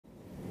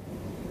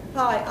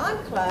Hi, I'm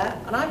Claire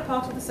and I'm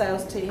part of the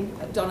sales team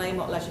at Don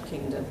Amott Leisure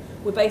Kingdom.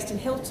 We're based in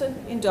Hilton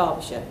in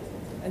Derbyshire,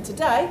 and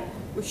today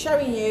we're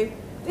showing you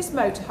this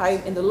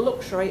motorhome in the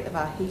luxury of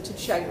our heated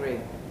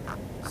showroom.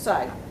 So,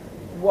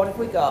 what have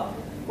we got?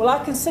 Well,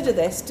 I consider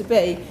this to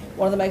be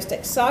one of the most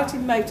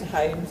exciting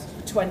motorhomes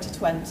for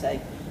 2020.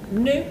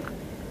 New,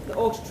 the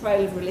Auto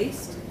Trail have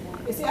released.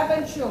 It's the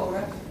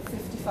Aventura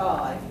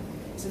 55.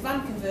 It's a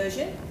van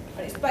conversion and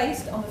it's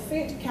based on the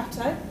Fiat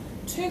Ducato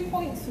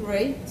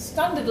 2.3,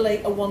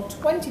 standardly a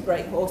 120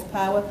 brake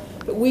horsepower,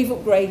 but we've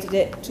upgraded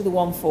it to the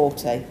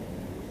 140.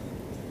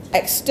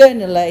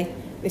 Externally,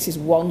 this is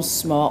one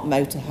smart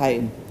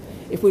motorhome.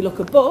 If we look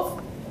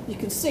above, you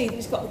can see that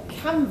it's got a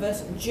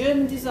canvas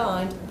German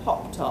designed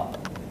pop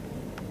top,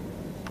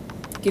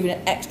 giving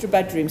it extra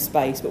bedroom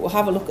space, but we'll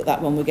have a look at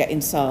that when we get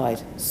inside.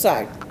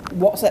 So,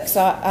 what's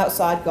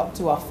outside got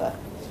to offer?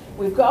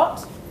 We've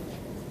got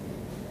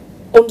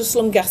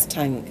underslung gas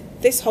tank.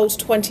 This holds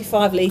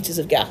 25 litres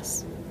of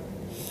gas.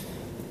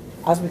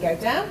 As we go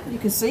down, you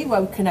can see where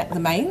we connect the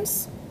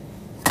mains.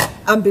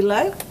 And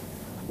below,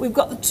 we've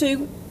got the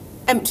two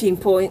emptying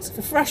points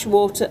for fresh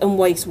water and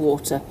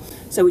wastewater.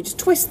 So we just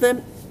twist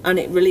them and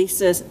it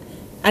releases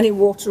any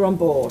water on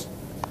board.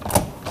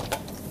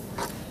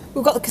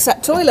 We've got the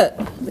cassette toilet.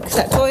 The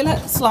cassette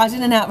toilet slides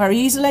in and out very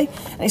easily,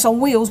 and it's on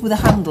wheels with a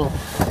handle.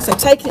 So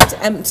taking it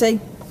to empty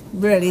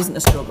really isn't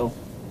a struggle.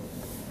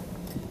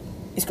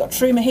 It's got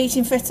Truma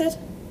heating fitted,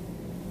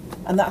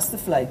 and that's the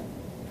flue.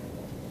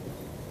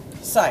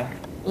 So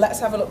let's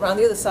have a look around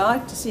the other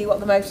side to see what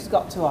the motor's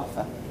got to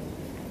offer.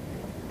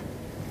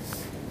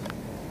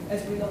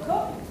 As we look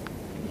up,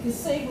 you can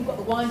see we've got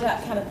the wind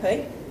out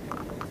canopy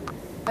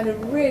and a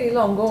really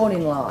long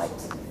awning light.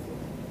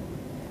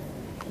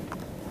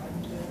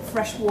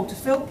 Freshwater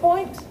fill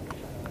point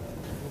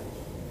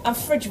and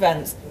fridge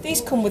vents.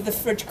 These come with the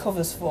fridge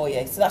covers for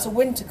you, so that's a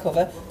winter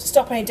cover to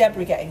stop any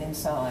debris getting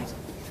inside.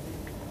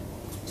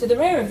 To the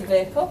rear of the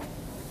vehicle,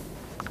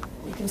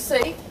 you can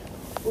see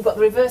we've got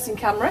the reversing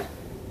camera,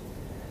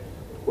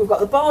 we've got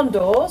the barn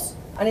doors,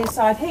 and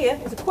inside here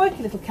is a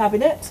quirky little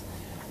cabinet,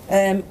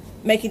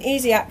 making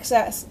easy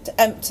access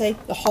to empty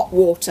the hot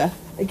water.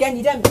 Again,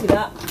 you'd empty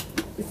that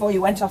before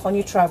you went off on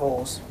your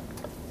travels.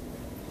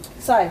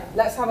 So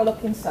let's have a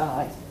look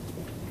inside.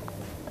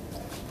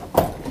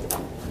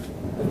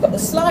 We've got the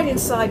sliding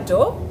side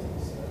door,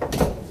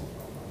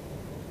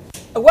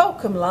 a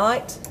welcome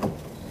light,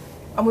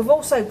 and we've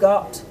also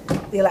got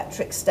the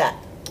electric step.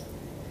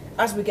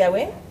 As we go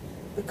in,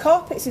 the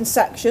carpet's in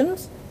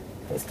sections,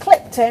 it's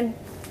clipped in,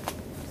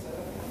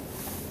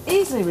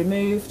 easily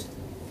removed,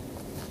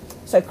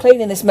 so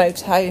cleaning this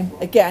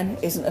motorhome again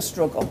isn't a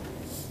struggle.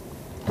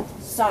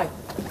 So,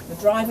 the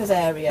driver's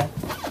area.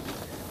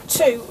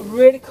 Two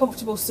really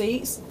comfortable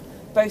seats,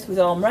 both with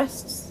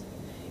armrests.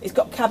 It's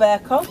got cab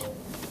aircon,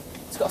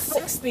 it's got a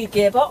 6-speed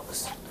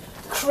gearbox,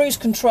 cruise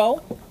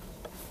control,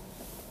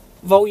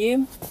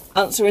 volume,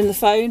 answering the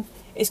phone.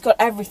 It's got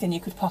everything you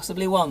could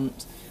possibly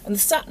want. And the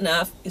SAT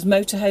NAV is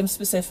motorhome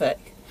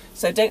specific,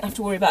 so don't have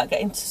to worry about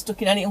getting stuck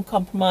in any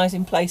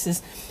uncompromising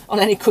places on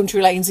any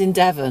country lanes in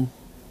Devon.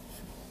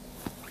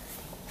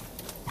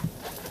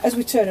 As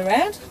we turn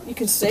around, you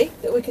can see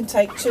that we can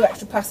take 2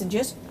 extra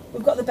passengers.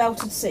 We've got the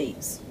belted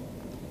seats.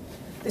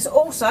 This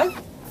also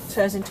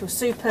turns into a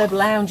superb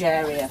lounge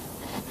area.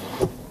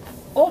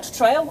 Auto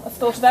Trail have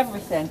thought of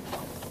everything.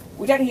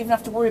 We don't even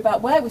have to worry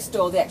about where we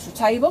store the extra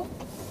table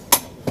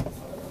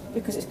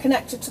because it's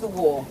connected to the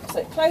wall. So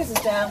it closes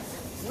down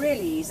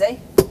really easy,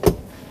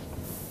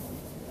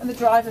 and the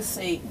driver's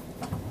seat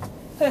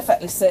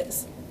perfectly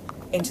sits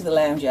into the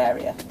lounge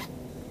area.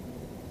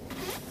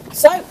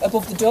 So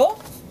above the door,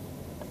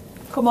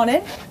 come on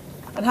in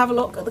and have a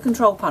look at the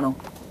control panel.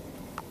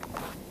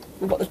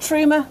 We've got the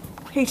Truma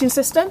heating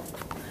system,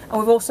 and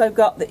we've also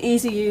got the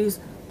easy use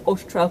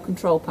Auto Trail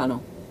control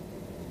panel.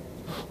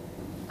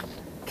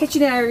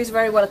 Kitchen area is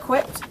very well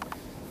equipped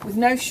with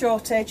no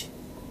shortage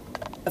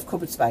of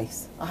cupboard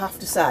space, I have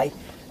to say,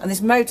 and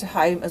this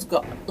motorhome has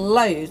got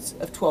loads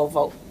of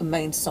 12-volt and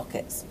main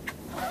sockets.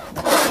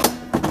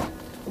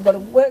 We've got a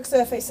work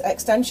surface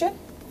extension,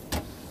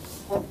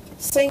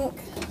 sink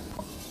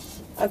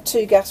and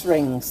 2 gas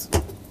rings,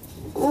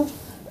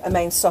 a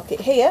main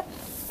socket here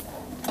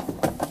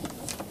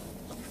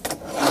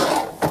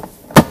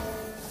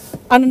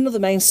and another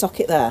main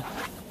socket there.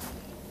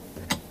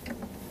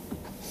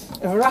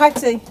 A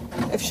variety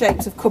of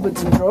shapes of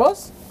cupboards and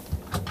drawers,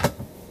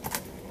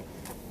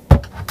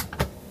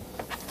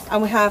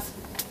 and we have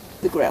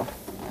the grille.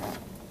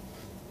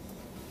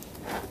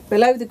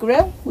 Below the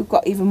grille we've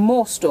got even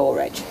more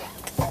storage.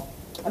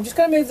 I'm just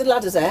going to move the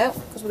ladders out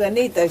because we're going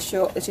to need those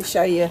shortly to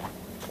show you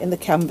in the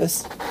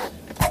canvas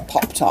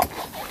pop top.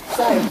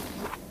 So,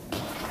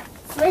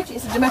 fridge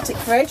is a Dometic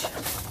fridge.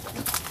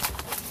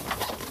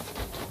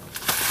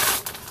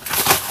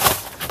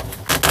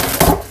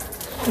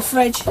 The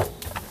fridge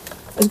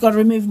has got a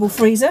removable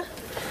freezer.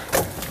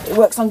 It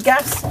works on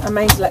gas and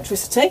mains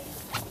electricity,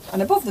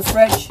 and above the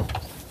fridge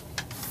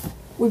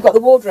we've got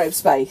the wardrobe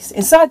space.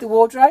 Inside the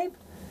wardrobe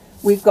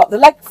we've got the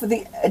leg for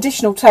the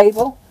additional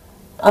table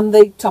and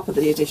the top of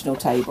the additional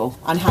table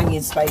and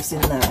hanging space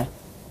in there.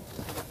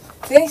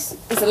 This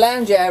is the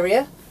lounge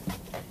area.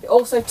 It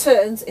also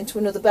turns into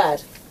another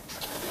bed.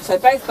 So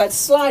both beds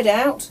slide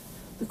out,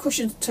 the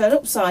cushions turn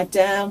upside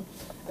down,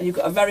 and you've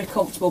got a very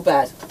comfortable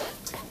bed.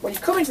 When you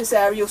come into this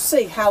area, you'll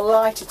see how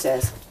light it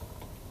is.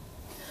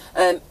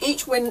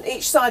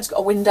 Each side's got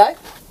a window.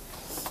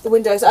 The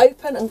window's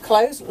open and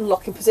closed and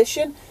lock in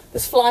position.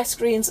 There's fly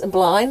screens and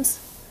blinds.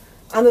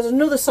 And there's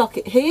another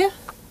socket here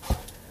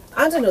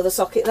and another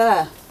socket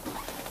there.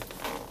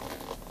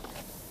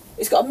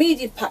 It's got a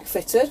media pack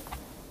fitted,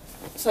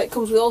 so it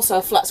comes with also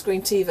a flat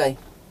screen TV.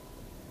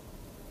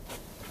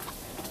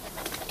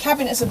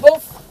 Cabinets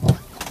above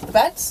the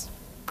beds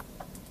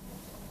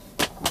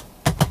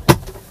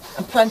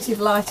and plenty of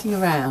lighting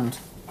around.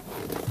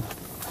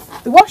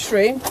 The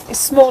washroom is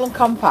small and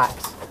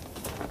compact,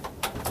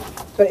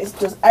 but it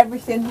does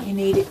everything you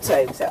need it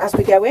to. So as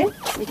we go in,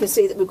 you can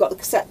see that we've got the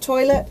cassette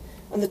toilet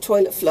and the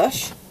toilet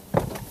flush,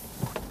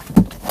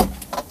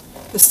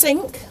 the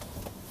sink,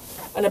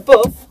 and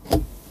above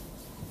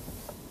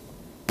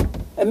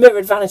a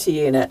mirrored vanity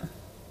unit.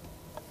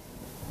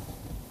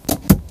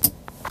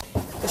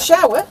 The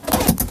shower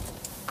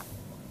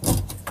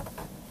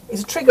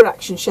is a trigger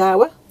action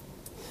shower,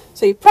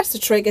 so you press the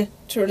trigger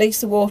to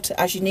release the water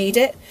as you need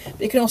it,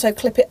 but you can also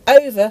clip it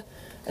over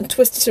and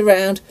twist it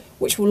around,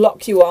 which will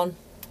lock you on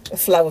a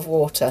flow of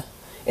water.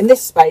 In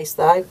this space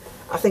though,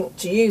 I think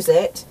to use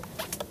it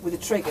with a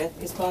trigger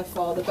is by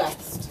far the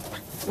best.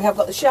 We have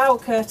got the shower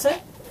curtain.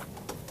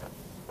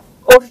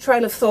 Auto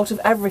Trail have thought of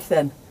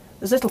everything.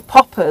 There's little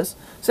poppers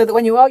so that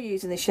when you are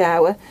using the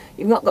shower,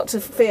 you've not got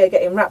to fear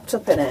getting wrapped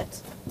up in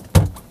it.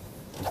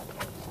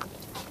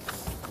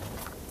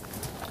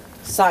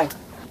 So,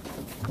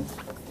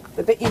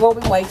 the bit you've all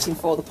been waiting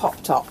for, the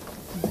pop top.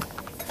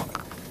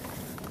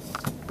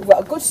 We've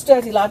got a good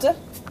sturdy ladder.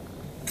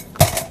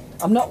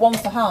 I'm not one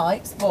for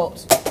heights,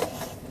 but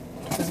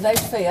there's no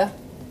fear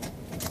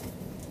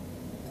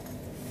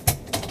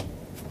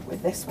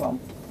with this one.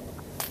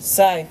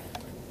 So,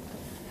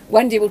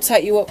 Wendy will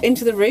take you up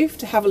into the roof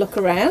to have a look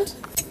around.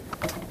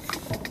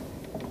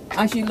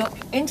 As you look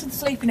into the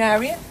sleeping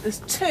area, there's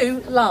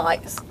two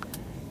lights.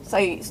 So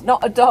it's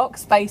not a dark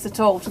space at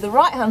all. To the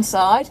right hand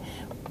side,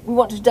 we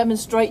want to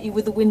demonstrate you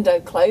with the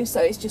window closed,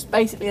 so it's just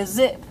basically a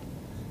zip.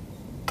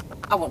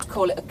 I want to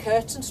call it a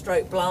curtain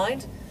stroke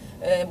blind.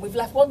 We've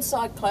left one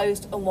side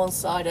closed and one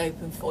side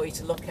open for you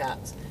to look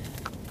at.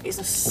 It's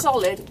a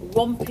solid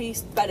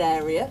one-piece bed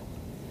area,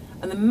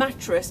 and the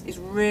mattress is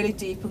really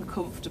deep and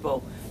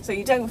comfortable, so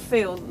you don't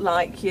feel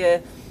like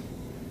you're,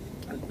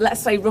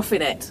 let's say,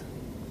 roughing it.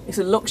 It's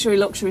a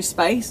luxury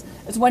space.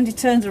 As Wendy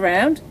turns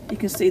around, you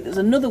can see there's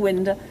another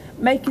window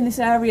making this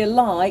area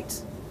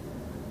light,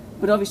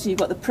 but obviously you've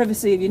got the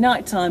privacy of your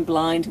nighttime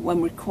blind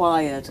when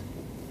required.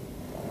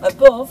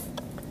 Above,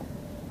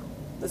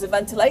 there's a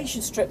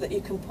ventilation strip that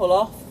you can pull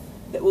off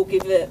that will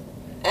give it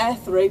air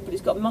through, but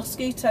it's got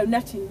mosquito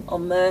netting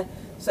on there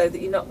so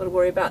that you're not going to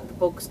worry about the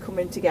bugs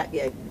coming to get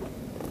you.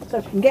 So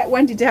if you can get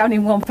Wendy down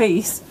in one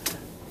piece.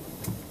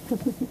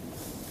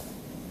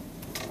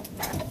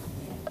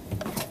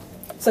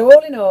 So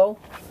all in all,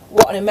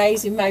 what an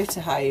amazing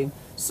motorhome.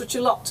 Such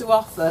a lot to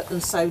offer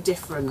and so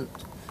different.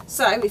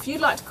 So if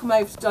you'd like to come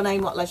over to Don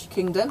Amott Leisure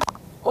Kingdom,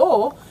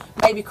 or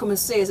maybe come and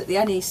see us at the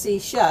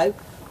NEC show,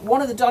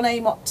 one of the Don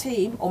Amott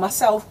team, or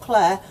myself,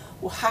 Claire,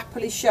 will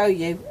happily show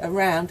you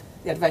around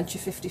the Adventure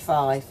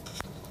 55.